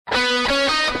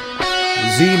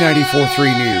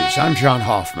Z94.3 News, I'm John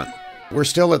Hoffman. We're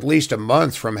still at least a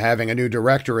month from having a new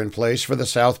director in place for the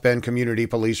South Bend Community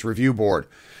Police Review Board.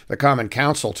 The Common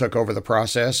Council took over the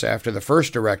process after the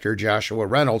first director, Joshua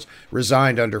Reynolds,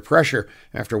 resigned under pressure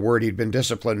after word he'd been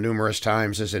disciplined numerous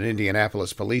times as an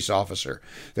Indianapolis police officer.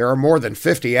 There are more than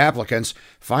 50 applicants.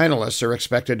 Finalists are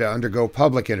expected to undergo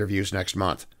public interviews next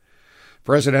month.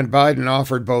 President Biden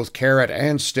offered both carrot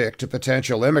and stick to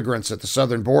potential immigrants at the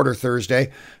southern border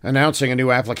Thursday, announcing a new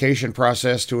application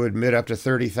process to admit up to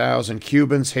 30,000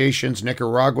 Cubans, Haitians,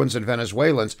 Nicaraguans, and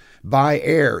Venezuelans by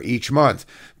air each month,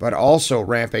 but also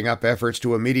ramping up efforts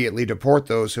to immediately deport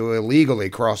those who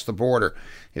illegally cross the border.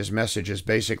 His message is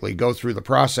basically go through the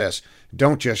process,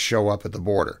 don't just show up at the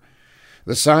border.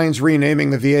 The signs renaming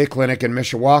the VA clinic in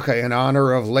Mishawaka in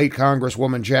honor of late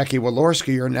Congresswoman Jackie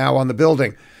Walorski are now on the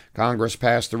building. Congress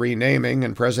passed the renaming,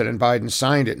 and President Biden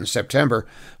signed it in September.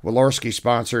 Walorski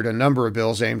sponsored a number of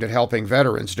bills aimed at helping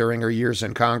veterans during her years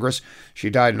in Congress. She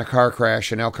died in a car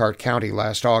crash in Elkhart County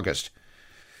last August.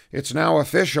 It's now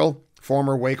official.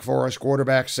 Former Wake Forest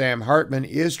quarterback Sam Hartman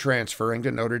is transferring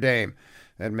to Notre Dame.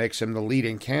 That makes him the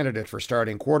leading candidate for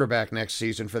starting quarterback next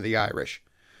season for the Irish.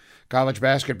 College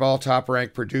basketball,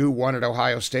 top-ranked Purdue won at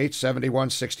Ohio State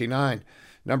 71-69.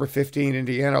 Number 15,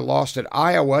 Indiana, lost at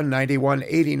Iowa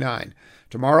 91-89.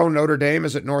 Tomorrow, Notre Dame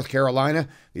is at North Carolina.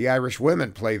 The Irish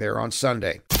women play there on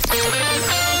Sunday.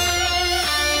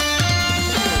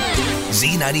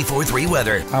 Z94.3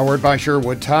 weather. Powered by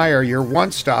Sherwood Tire, your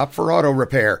one stop for auto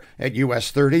repair at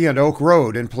US 30 and Oak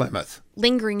Road in Plymouth.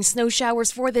 Lingering snow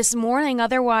showers for this morning.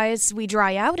 Otherwise, we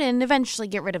dry out and eventually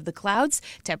get rid of the clouds.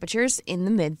 Temperatures in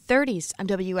the mid-30s. I'm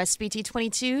WSBT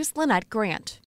 22's Lynette Grant.